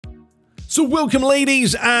So welcome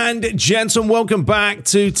ladies and gentlemen, welcome back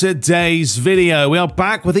to today's video. We are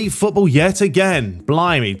back with eFootball yet again.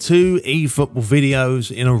 Blimey, 2 eFootball videos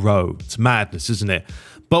in a row. It's madness, isn't it?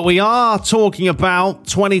 But we are talking about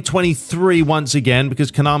 2023 once again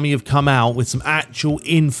because Konami have come out with some actual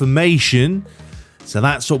information. So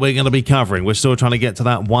that's what we're going to be covering. We're still trying to get to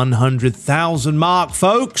that 100,000 mark,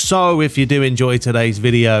 folks. So if you do enjoy today's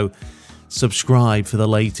video, subscribe for the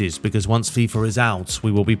latest, because once FIFA is out,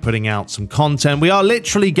 we will be putting out some content. We are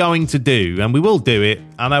literally going to do, and we will do it,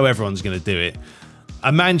 I know everyone's going to do it,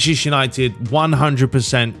 a Manchester United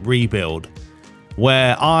 100% rebuild,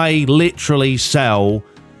 where I literally sell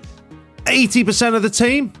 80% of the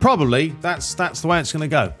team. Probably. That's the way it's going to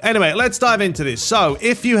go. Anyway, let's dive into this. So,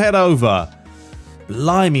 if you head over...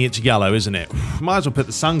 Blimey, it's yellow, isn't it? Might as well put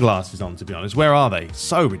the sunglasses on, to be honest. Where are they?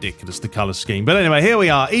 So ridiculous, the colour scheme. But anyway, here we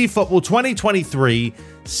are. eFootball 2023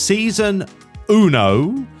 Season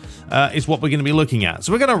Uno is what we're going to be looking at.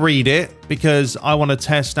 So we're going to read it because I want to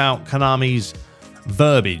test out Konami's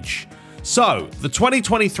verbiage. So, the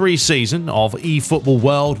 2023 season of eFootball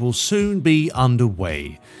World will soon be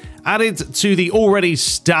underway. Added to the already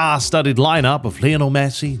star-studded lineup of Lionel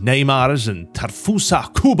Messi, Neymar, and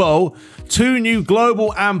Tarfusa Kubo, 2 new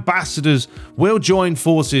global ambassadors will join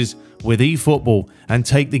forces with eFootball and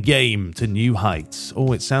take the game to new heights.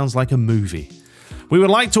 Oh, it sounds like a movie. We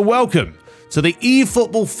would like to welcome to the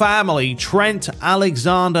eFootball family Trent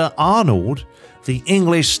Alexander-Arnold, the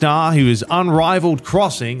English star whose unrivaled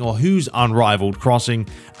crossing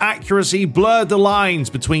accuracy blurred the lines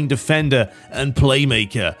between defender and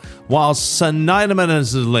playmaker, while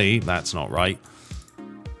synonymizing,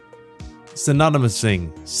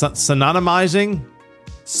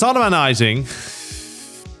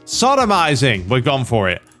 sodomizing, we've gone for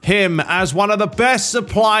it, him as one of the best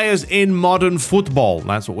suppliers in modern football,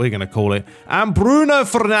 that's what we're going to call it, and Bruno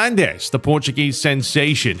Fernandes, the Portuguese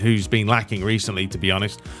sensation who's been lacking recently, to be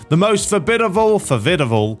honest, the most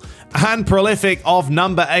formidable and prolific of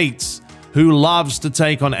number 8s, who loves to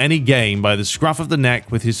take on any game by the scruff of the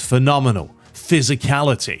neck with his phenomenal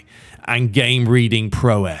physicality and game-reading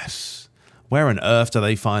prowess. Where on earth do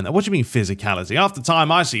they find that? What do you mean physicality? Half the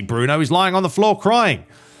time I see Bruno, he's lying on the floor crying.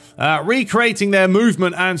 Recreating their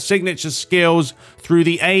movement and signature skills through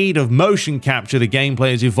the aid of motion capture, the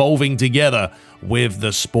gameplay is evolving together with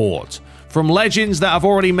the sport. From legends that have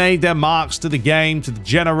already made their marks to the game, to the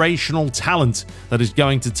generational talent that is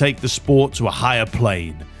going to take the sport to a higher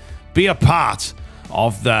plane. Be a part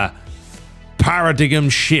of the paradigm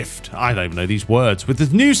shift, I don't even know these words, with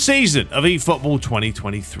the new season of eFootball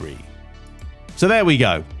 2023. So there we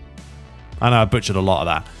go. I know I butchered a lot of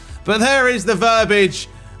that. But there is the verbiage.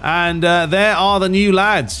 And there are the new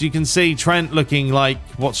lads. You can see Trent looking like,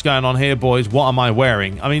 what's going on here, boys? What am I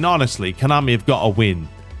wearing? I mean, honestly, Konami have got to win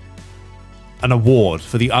an award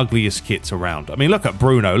for the ugliest kits around. I mean, look at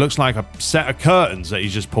Bruno. Looks like a set of curtains that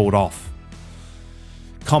he's just pulled off.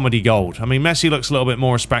 Comedy gold. I mean, Messi looks a little bit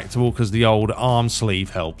more respectable because the old arm sleeve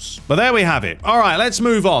helps. But there we have it. All right, let's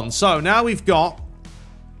move on. So now we've got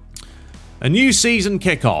a new season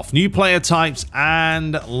kickoff, new player types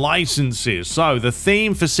and licenses. So the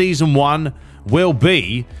theme for season 1 will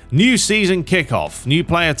be new season kickoff, new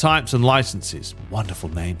player types and licenses. Wonderful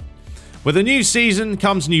name. With a new season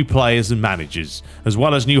comes new players and managers, as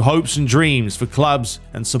well as new hopes and dreams for clubs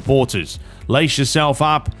and supporters. Lace yourself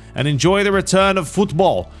up and enjoy the return of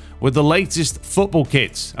football with the latest football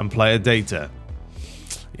kits and player data.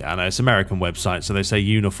 Yeah, I know, it's an American website, so they say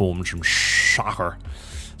uniforms from soccer.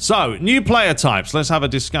 So, new player types. Let's have a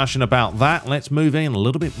discussion about that. Let's move in a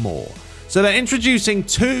little bit more. So, they're introducing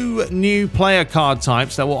 2 new player card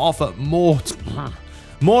types that will offer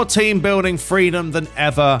more team building freedom than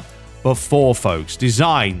ever before, folks.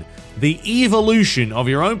 Design the evolution of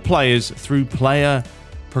your own players through player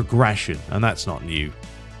progression. And that's not new.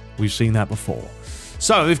 We've seen that before.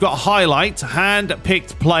 So, we've got highlight,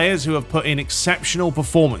 hand-picked players who have put in exceptional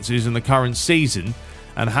performances in the current season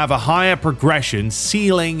and have a higher progression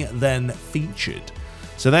ceiling than featured.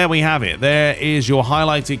 So there we have it. There is your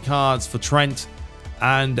highlighted cards for Trent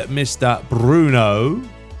and Mr. Bruno.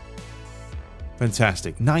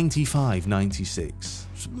 Fantastic. 95, 96.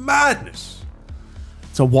 It's madness.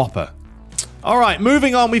 It's a whopper. All right,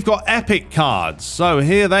 moving on, we've got epic cards. So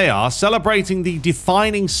here they are, celebrating the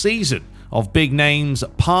defining season of big names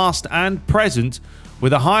past and present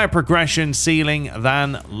with a higher progression ceiling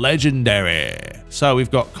than legendary. So we've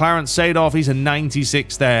got Clarence Seedorf, he's a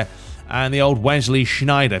 96 there, and the old Wesley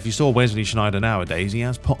Sneijder. If you saw Wesley Sneijder nowadays, he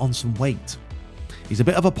has put on some weight. He's a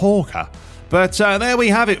bit of a porker. But there we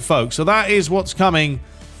have it, folks. So that is what's coming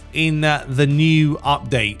in the new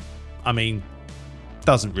update. I mean,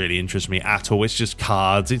 doesn't really interest me at all. It's just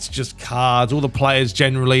cards. It's just cards. All the players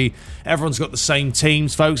generally, everyone's got the same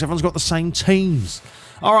teams, folks. Everyone's got the same teams.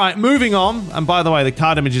 All right, moving on. And by the way, the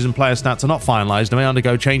card images and player stats are not finalized and may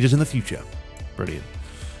undergo changes in the future. Brilliant.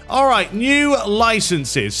 All right, new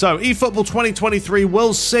licenses. So eFootball 2023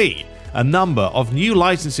 will see a number of new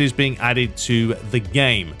licenses being added to the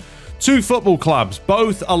game. 2 football clubs,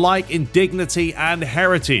 both alike in dignity and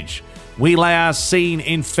heritage. We lay our scene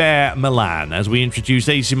in fair Milan as we introduce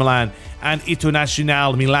AC Milan and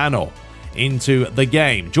Internazionale Milano into the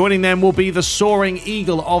game. Joining them will be the soaring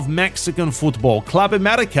eagle of Mexican football, Club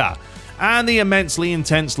America, and the immensely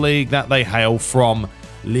intense league that they hail from,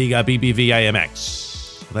 Liga BBVA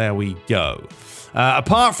MX. There we go.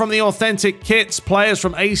 Apart from the authentic kits, players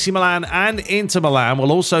from AC Milan and Inter Milan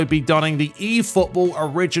will also be donning the eFootball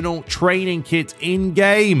original training kit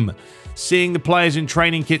in-game. Seeing the players in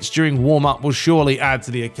training kits during warm-up will surely add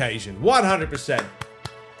to the occasion. 100%.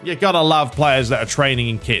 You gotta love players that are training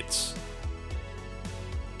in kits.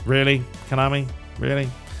 Really? Konami? Really?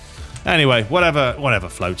 Anyway, whatever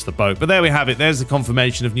floats the boat. But there we have it. There's the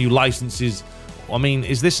confirmation of new licenses. I mean,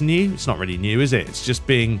 is this new? It's not really new, is it? It's just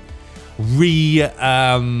being reinstated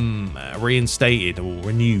or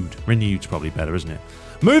renewed. Renewed's probably better, isn't it?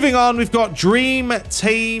 Moving on, we've got Dream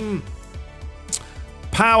Team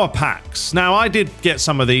Power Packs. Now, I did get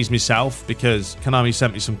some of these myself because Konami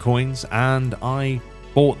sent me some coins and I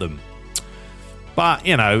bought them. But,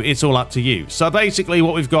 you know, it's all up to you. So basically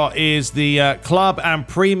what we've got is the Club and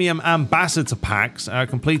Premium Ambassador Packs,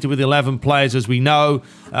 completed with 11 players, as we know.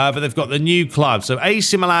 But they've got the new clubs. So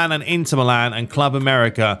AC Milan and Inter Milan and Club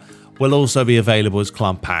America will also be available as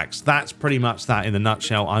club packs. That's pretty much that in a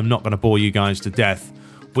nutshell. I'm not going to bore you guys to death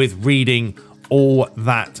with reading all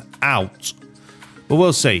that out. But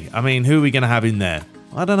we'll see. I mean, who are we going to have in there?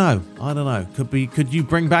 I don't know. I don't know. Could you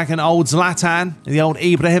bring back an old Zlatan, the old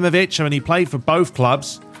Ibrahimovic? I mean, he played for both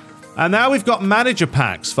clubs. And now we've got manager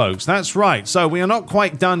packs, folks. That's right. So we are not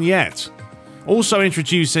quite done yet. Also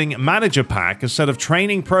introducing manager pack, a set of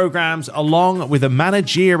training programs along with a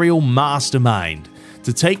managerial mastermind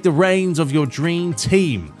to take the reins of your dream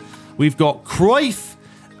team. We've got Cruyff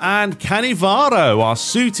and Cannavaro are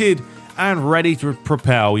suited and ready to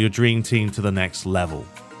propel your dream team to the next level.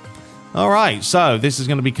 All right, so this is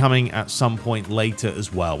going to be coming at some point later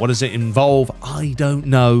as well. What does it involve? I don't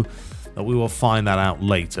know, but we will find that out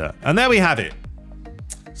later. And there we have it.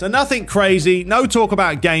 So nothing crazy, no talk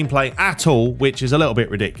about gameplay at all, which is a little bit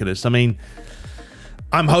ridiculous. I mean,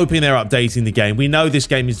 I'm hoping they're updating the game. We know this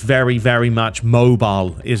game is very, very much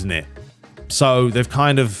mobile, isn't it? So they've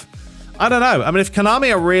kind of... I don't know. I mean, if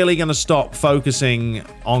Konami are really going to stop focusing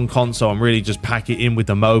on console and really just pack it in with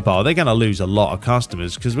the mobile, they're going to lose a lot of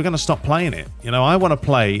customers because we're going to stop playing it. You know, I want to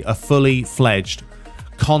play a fully fledged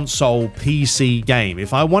console PC game.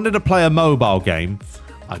 If I wanted to play a mobile game,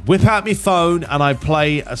 I'd whip out my phone and I'd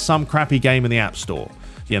play some crappy game in the App Store,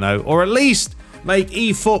 you know, or at least make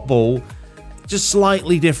eFootball just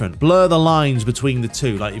slightly different. Blur the lines between the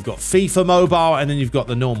two. Like you've got FIFA Mobile and then you've got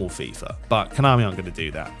the normal FIFA. But Konami aren't going to do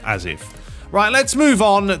that, as if. Right, let's move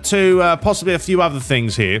on to possibly a few other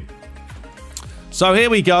things here. So here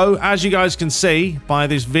we go. As you guys can see by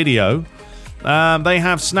this video, they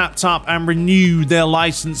have snapped up and renewed their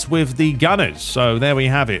license with the Gunners. So there we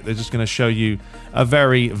have it. They're just going to show you a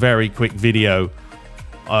very, very quick video.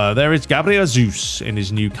 There is Gabriel Jesus in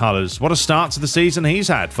his new colours. What a start to the season he's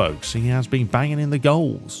had, folks. He has been banging in the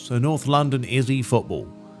goals. So North London is eFootball.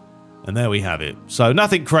 And there we have it. So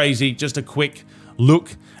nothing crazy, just a quick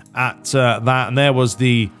look at that. And there was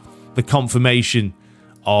the confirmation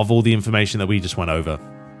of all the information that we just went over.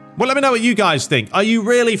 Well, let me know what you guys think. Are you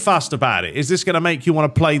really fussed about it? Is this going to make you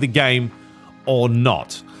want to play the game or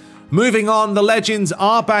not? Moving on, the Legends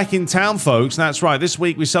are back in town, folks. That's right. This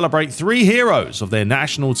week we celebrate 3 heroes of their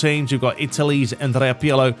national teams. You've got Italy's Andrea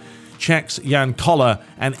Pirlo, Czech's Jan Koller,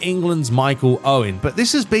 and England's Michael Owen. But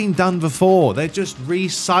this has been done before. They're just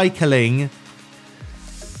recycling.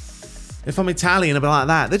 If I'm Italian, I'll be like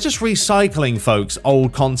that. They're just recycling, folks,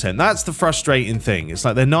 old content. That's the frustrating thing. It's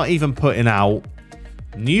like they're not even putting out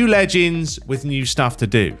new legends with new stuff to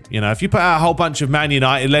do. You know, if you put out a whole bunch of Man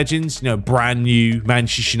United legends, you know, brand new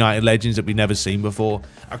Manchester United legends that we've never seen before,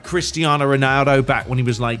 a Cristiano Ronaldo back when he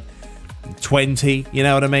was like 20, you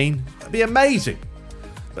know what I mean? It'd be amazing.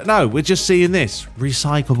 But no, we're just seeing this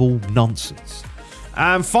recyclable nonsense.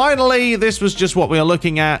 And finally, this was just what we are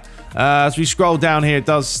looking at. As we scroll down here, it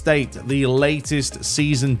does state the latest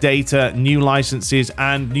season data, new licenses,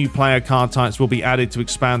 and new player card types will be added to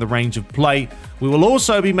expand the range of play. We will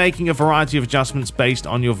also be making a variety of adjustments based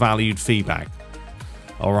on your valued feedback.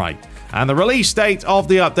 All right. And the release date of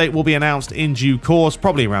the update will be announced in due course,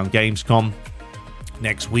 probably around Gamescom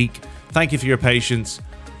next week. Thank you for your patience.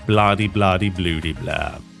 Bloody, bloody, bloody,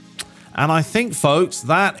 blah. And I think, folks,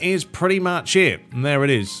 that is pretty much it. And there it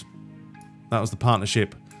is. That was the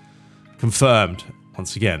partnership confirmed,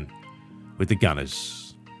 once again, with the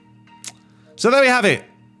Gunners. So there we have it.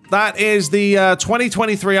 That is the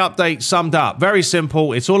 2023 update summed up. Very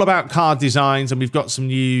simple. It's all about card designs, and we've got some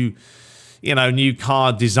new, you know, new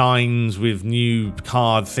card designs with new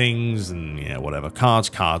card things and, yeah, whatever. Cards,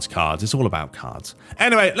 cards, cards. It's all about cards.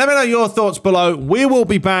 Anyway, let me know your thoughts below. We will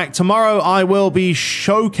be back. Tomorrow I will be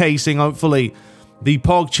showcasing, hopefully, the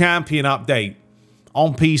POG Champion update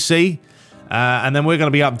on PC. And then we're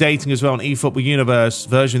going to be updating as well on Efootball Universe.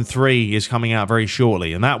 Version 3 is coming out very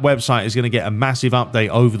shortly. And that website is going to get a massive update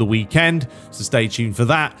over the weekend. So stay tuned for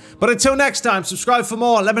that. But until next time, subscribe for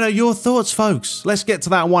more. Let me know your thoughts, folks. Let's get to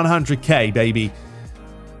that 100K, baby.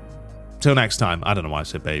 Until next time. I don't know why I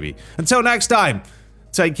said baby. Until next time,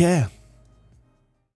 take care.